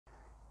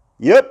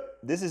Yep,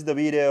 this is the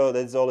video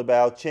that's all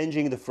about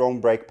changing the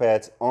front brake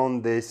pads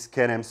on this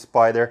CanAm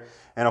SPYDER.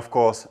 And of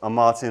course, I'm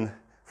Martin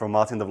from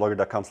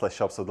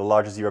MartinTheVlogger.com/shop, so the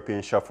largest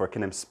European shop for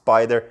CanAm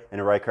SPYDER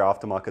and RYKER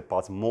aftermarket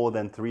parts. More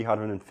than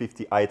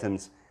 350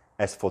 items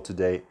as for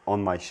today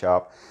on my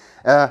shop.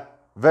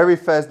 Very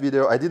fast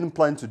video. I didn't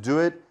plan to do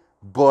it,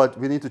 but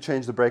we need to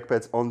change the brake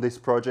pads on this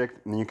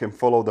project, and you can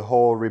follow the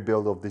whole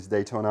rebuild of this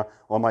Daytona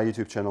on my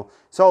YouTube channel.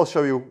 So I'll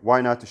show you, why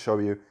not to show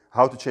you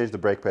how to change the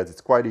brake pads.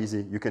 It's quite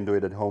easy, you can do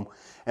it at home.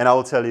 And I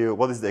will tell you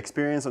what is the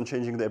experience on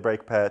changing the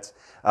brake pads,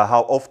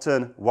 how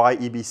often, why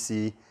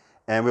EBC,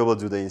 and we will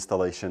do the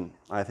installation.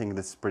 I think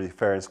this is pretty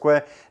fair and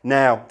square.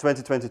 Now,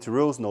 2022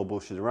 rules, no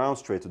bullshit around,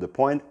 straight to the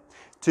point.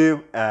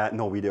 2,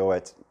 no video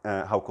ads.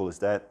 How cool is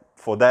that?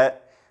 For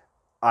that,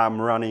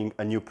 I'm running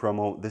a new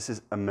promo. This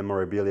is a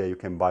memorabilia you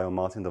can buy on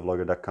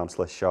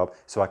MartinTheVlogger.com/shop,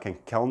 so I can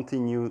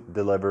continue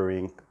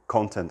delivering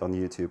content on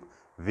YouTube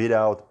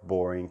without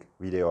boring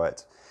video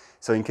ads.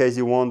 So in case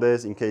you want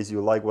this, in case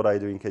you like what I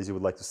do, in case you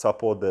would like to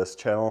support this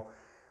channel,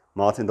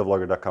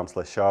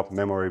 MartinTheVlogger.com/shop,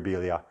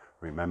 memorabilia.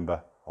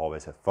 Remember,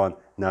 always have fun.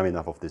 Now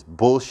enough of this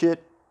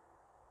bullshit.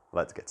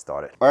 Let's get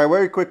started. All right,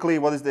 very quickly,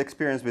 what is the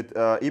experience with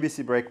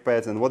EBC brake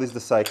pads and what is the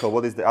cycle?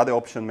 What is the other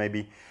option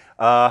maybe?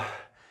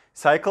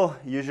 Cycle,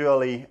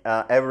 usually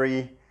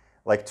every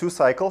like 2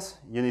 cycles,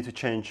 you need to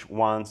change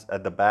once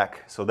at the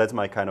back. So that's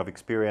my kind of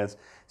experience.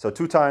 So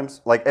 2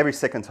 times, like every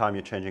second time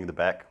you're changing the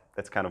back.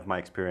 That's kind of my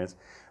experience,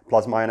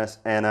 plus minus.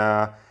 And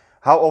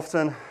how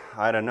often?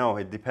 I don't know,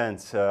 it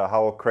depends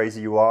how crazy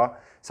you are.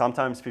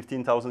 Sometimes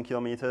 15,000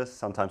 kilometers,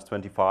 sometimes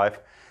 25.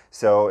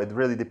 So it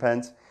really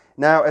depends.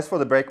 Now, as for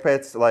the brake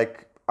pads,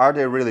 like, are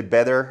they really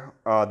better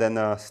than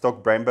a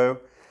stock Brembo?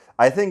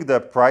 I think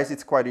the price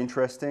is quite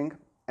interesting.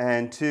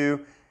 And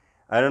 2,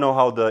 I don't know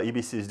how the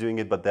EBC is doing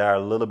it, but they are a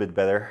little bit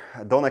better.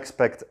 Don't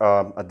expect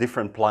a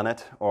different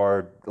planet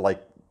or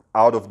like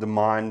out of the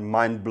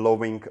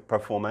mind-blowing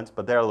performance,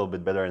 but they're a little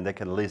bit better and they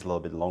can last a little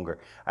bit longer.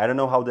 I don't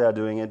know how they are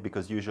doing it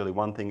because usually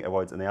one thing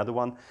avoids the other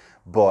one,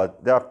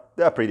 but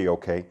they're pretty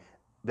okay.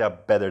 They are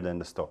better than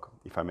the stock,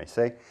 if I may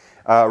say.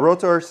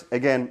 Rotors,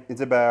 again, it's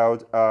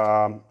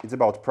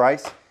about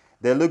price.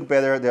 They look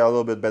better, they are a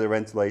little bit better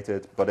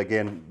ventilated, but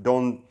again,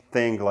 don't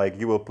think like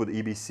you will put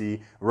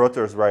EBC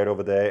rotors right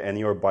over there and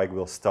your bike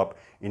will stop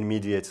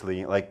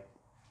immediately. Like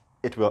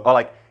it will, or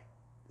like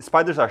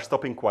Spyders are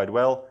stopping quite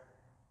well.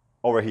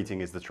 Overheating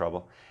is the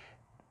trouble.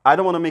 I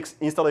don't want to mix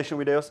installation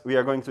videos. We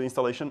are going to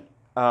installation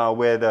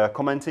with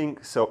commenting.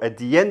 So at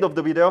the end of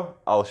the video,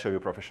 I'll show you a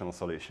professional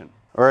solution.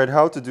 All right,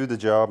 how to do the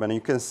job. And you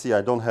can see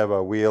I don't have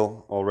a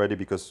wheel already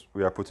because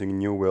we are putting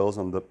new wheels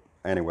on the,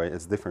 anyway,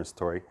 it's a different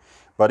story.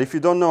 But if you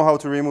don't know how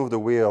to remove the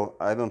wheel,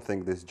 I don't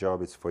think this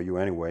job is for you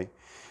anyway.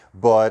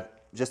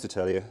 But just to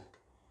tell you,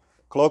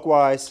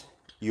 clockwise,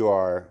 you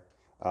are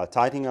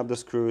tightening up the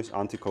screws,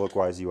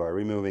 anti-clockwise, you are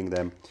removing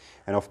them.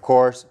 And of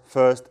course,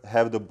 first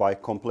have the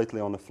bike completely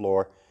on the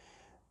floor,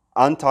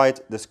 untight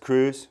the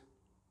screws,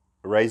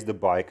 raise the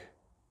bike,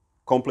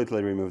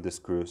 completely remove the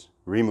screws,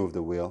 remove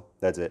the wheel,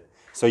 that's it.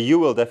 So you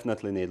will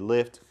definitely need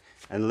lift,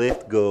 and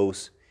lift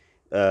goes,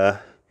 where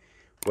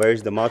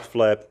is the mud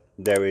flap?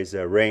 There is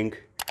a ring,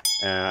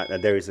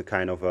 there is a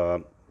kind of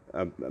a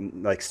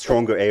like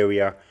stronger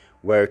area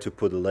where to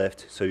put the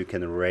lift so you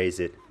can raise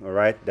it. All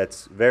right,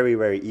 that's very,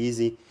 very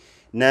easy.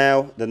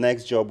 Now the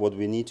next job, what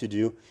we need to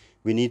do,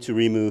 we need to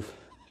remove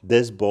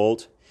this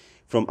bolt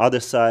from other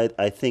side.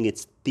 I think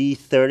it's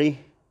T30,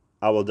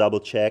 I will double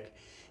check.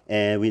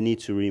 And we need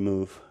to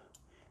remove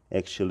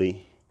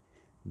actually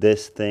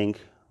this thing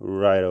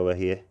right over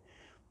here,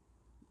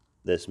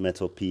 this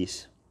metal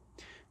piece.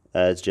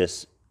 It's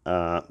just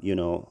you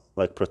know,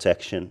 like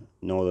protection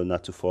in order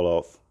not to fall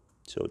off,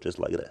 so just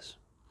like this.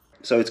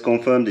 So it's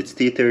confirmed it's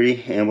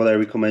T30, and what I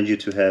recommend you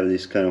to have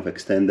this kind of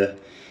extender,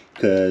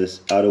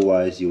 because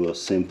otherwise you will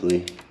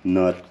simply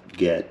not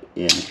get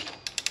in.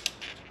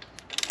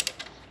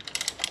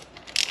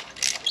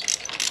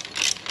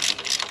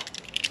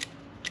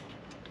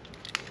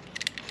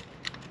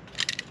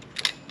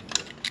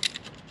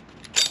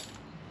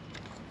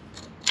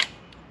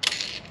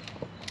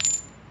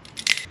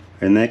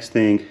 And next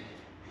thing,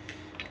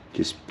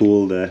 just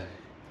pull the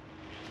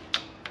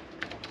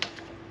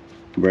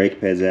brake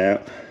pads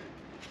out.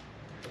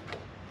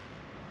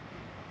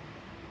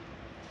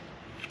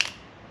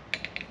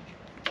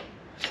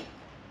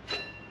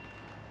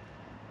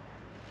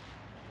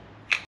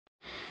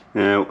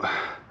 Now,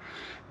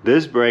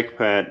 this brake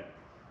pad,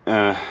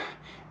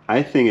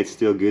 I think it's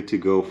still good to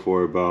go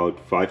for about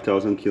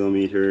 5,000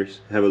 kilometers.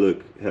 Have a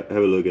look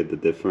at the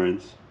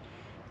difference.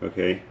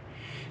 Okay.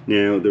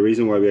 Now, the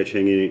reason why we are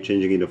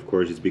changing it, of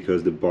course, is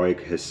because the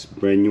bike has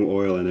brand new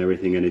oil and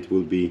everything, and it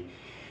will be,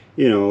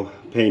 you know,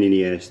 pain in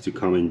the ass to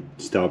come and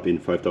stop in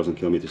 5,000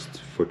 kilometers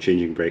for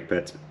changing brake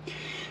pads.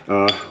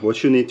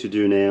 What you need to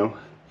do now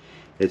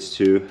is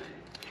to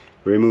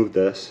remove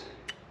this.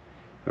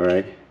 All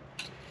right.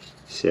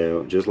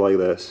 So just like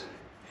this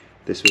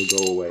will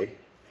go away.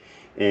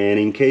 And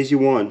in case you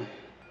want,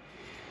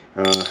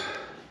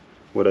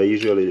 what I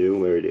usually do,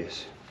 where it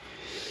is,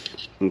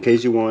 in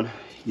case you want,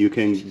 you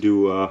can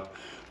do a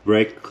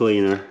brake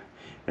cleaner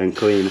and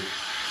clean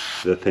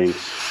the things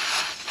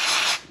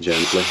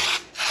gently.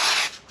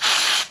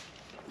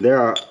 They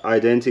are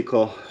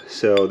identical,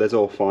 so that's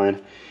all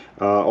fine.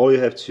 All you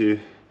have to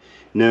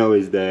know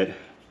is that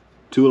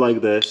two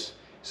like this,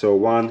 so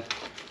one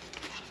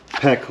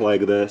pack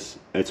like this,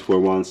 it's for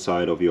one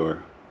side of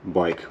your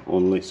bike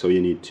only, so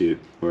you need two,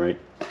 right?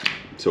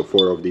 So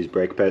 4 of these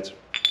brake pads.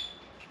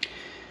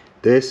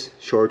 This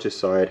shortest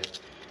side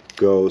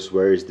goes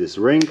where is this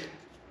ring,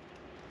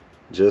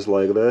 just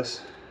like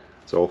this.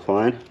 It's all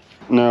fine.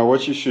 Now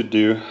what you should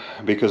do,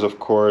 because of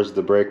course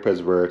the brake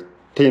pads were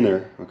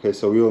thinner, okay,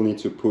 so we will need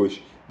to push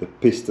the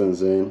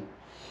pistons in.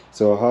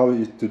 So how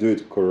to do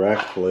it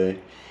correctly,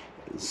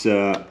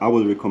 so I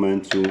would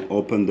recommend to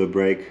open the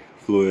brake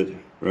fluid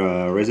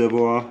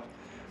reservoir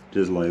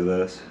just like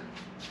this,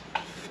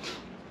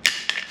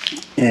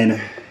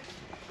 and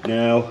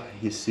now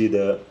you see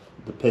the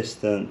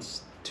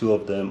pistons, 2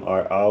 of them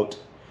are out,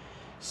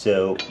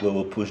 so we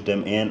will push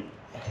them in.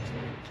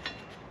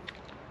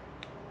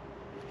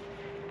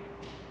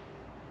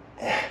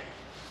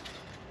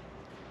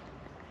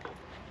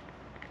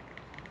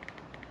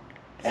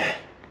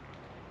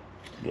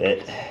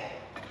 Good.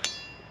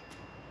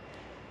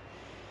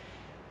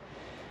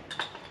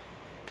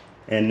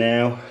 And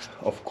now,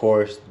 of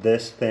course,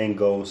 this thing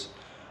goes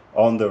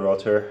on the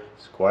rotor.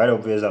 It's quite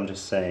obvious, I'm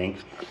just saying.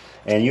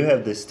 And you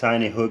have this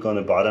tiny hook on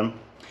the bottom.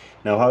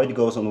 Now how it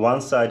goes, on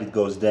one side it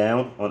goes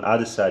down, on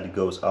other side it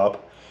goes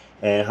up.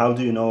 And how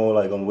do you know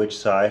like on which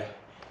side?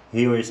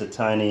 Here is a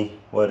tiny,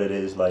 what it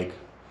is, like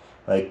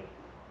a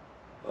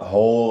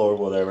hole or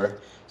whatever.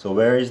 So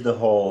where is the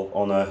hole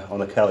on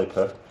a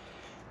caliper?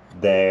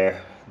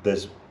 There,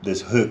 this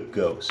hook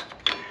goes.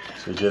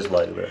 So just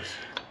like this.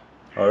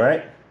 All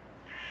right.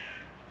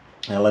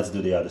 And let's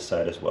do the other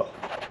side as well.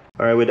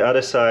 All right, with the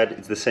other side,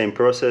 it's the same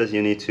process.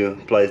 You need to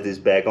place this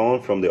back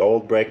on from the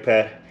old brake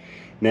pad.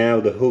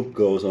 Now the hook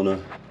goes on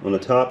the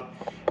top,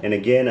 and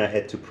again I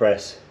had to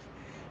press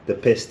the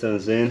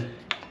pistons in,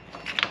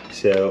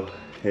 so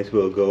it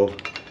will go.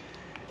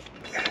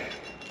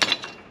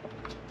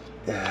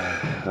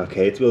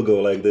 Okay, it will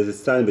go like this.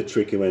 It's a tiny bit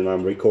tricky when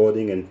I'm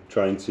recording and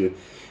trying to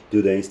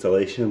do the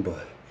installation,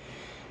 but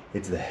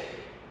it's there.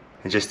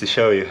 And just to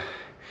show you,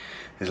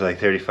 it's like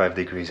 35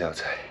 degrees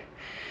outside.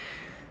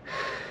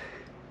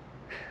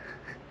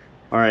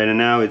 Alright, and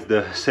now it's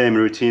the same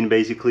routine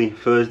basically.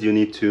 First you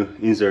need to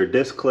insert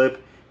this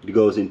clip. It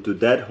goes into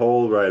that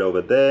hole right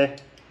over there.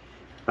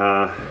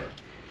 And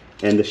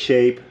the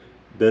shape,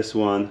 this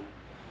one,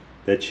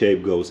 that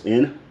shape goes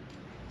in.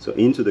 So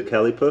into the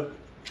caliper.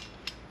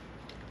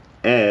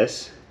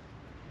 As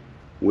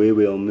we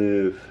will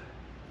move,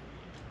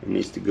 it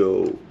needs to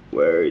go,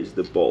 where is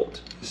the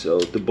bolt? So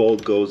the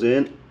bolt goes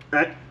in.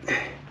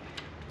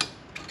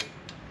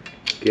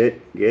 Get.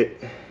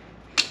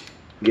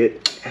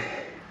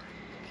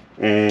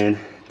 And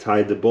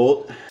tie the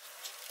bolt.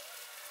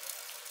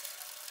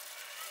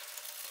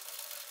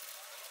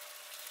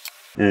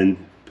 And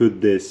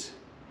put this,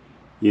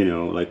 you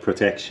know, like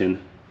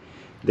protection.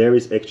 There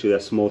is actually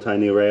a small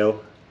tiny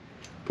rail.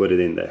 Put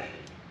it in there.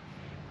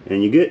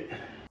 And you're good.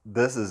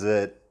 This is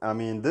it. I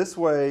mean, this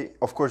way,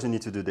 of course you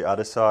need to do the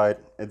other side.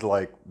 It's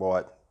like,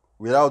 what?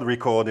 Without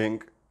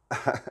recording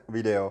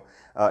video,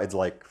 it's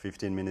like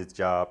 15 minutes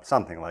job,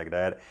 something like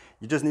that.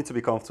 You just need to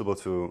be comfortable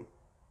to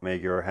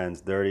make your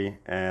hands dirty,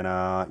 and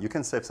you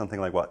can save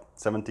something like what,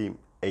 70,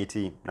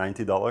 80,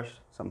 $90,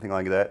 something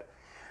like that.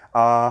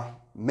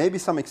 Maybe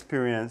some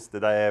experience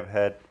that I have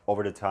had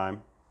over the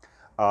time.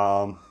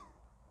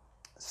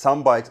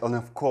 Some bikes, and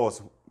of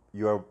course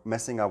you are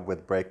messing up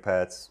with brake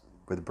pads,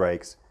 with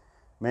brakes.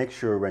 Make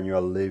sure when you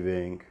are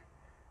leaving,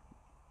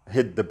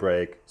 hit the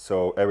brake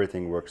so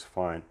everything works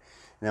fine.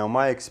 Now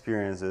my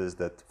experience is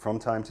that from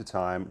time to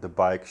time the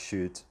bike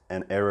shoots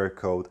an error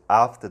code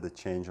after the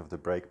change of the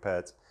brake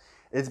pads.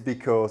 It's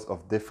because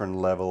of different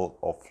level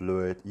of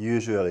fluid.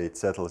 Usually it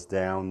settles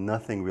down.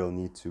 Nothing will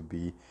need to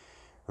be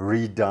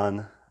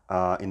redone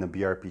in a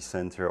BRP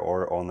center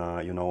or on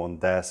a, you know, on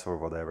DES or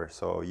whatever.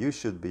 So you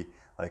should be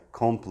like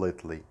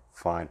completely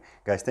fine.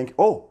 Guys, thank you.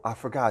 Oh, I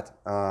forgot.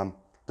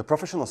 The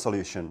professional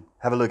solution.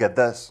 Have a look at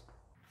this.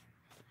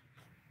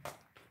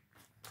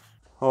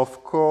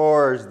 Of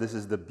course, this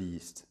is the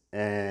beast.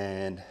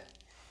 And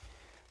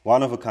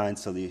one of a kind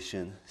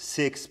solution.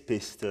 6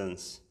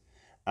 pistons.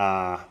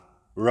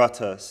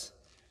 Rotors,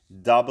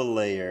 double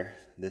layer.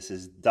 This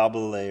is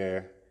double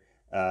layer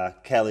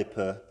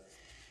caliper,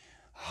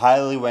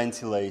 highly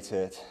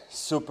ventilated,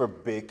 super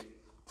big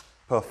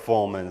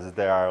performance.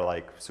 They are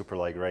like super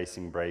like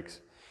racing brakes.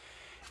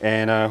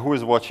 And who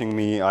is watching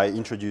me, I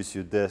introduce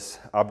you this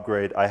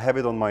upgrade. I have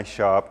it on my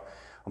shop.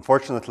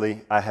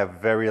 Unfortunately, I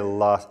have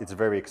it's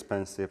very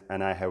expensive,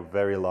 and I have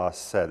very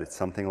last set. It's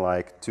something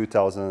like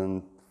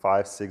 2,500–600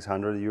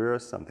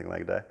 euros, something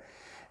like that.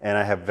 And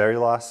I have very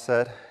last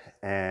set.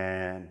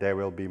 And there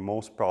will be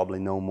most probably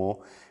no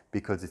more,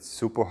 because it's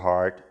super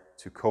hard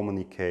to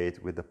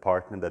communicate with the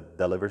partner that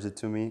delivers it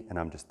to me, and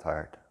I'm just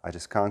tired. I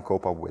just can't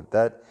cope up with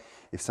that.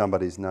 If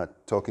somebody is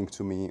not talking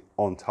to me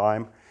on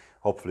time,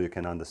 hopefully you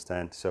can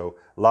understand. So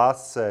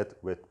last set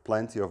with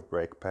plenty of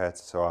brake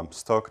pads, so I'm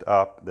stocked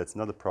up, that's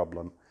not a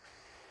problem.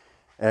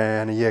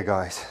 And yeah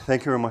guys,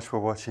 thank you very much for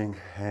watching,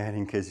 and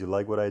in case you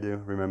like what I do,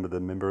 remember the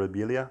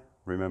memorabilia,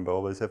 remember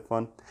always have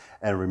fun,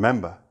 and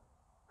remember,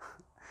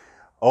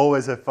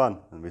 always have fun,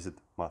 and visit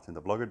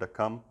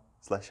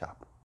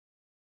martinthevlogger.com/shop.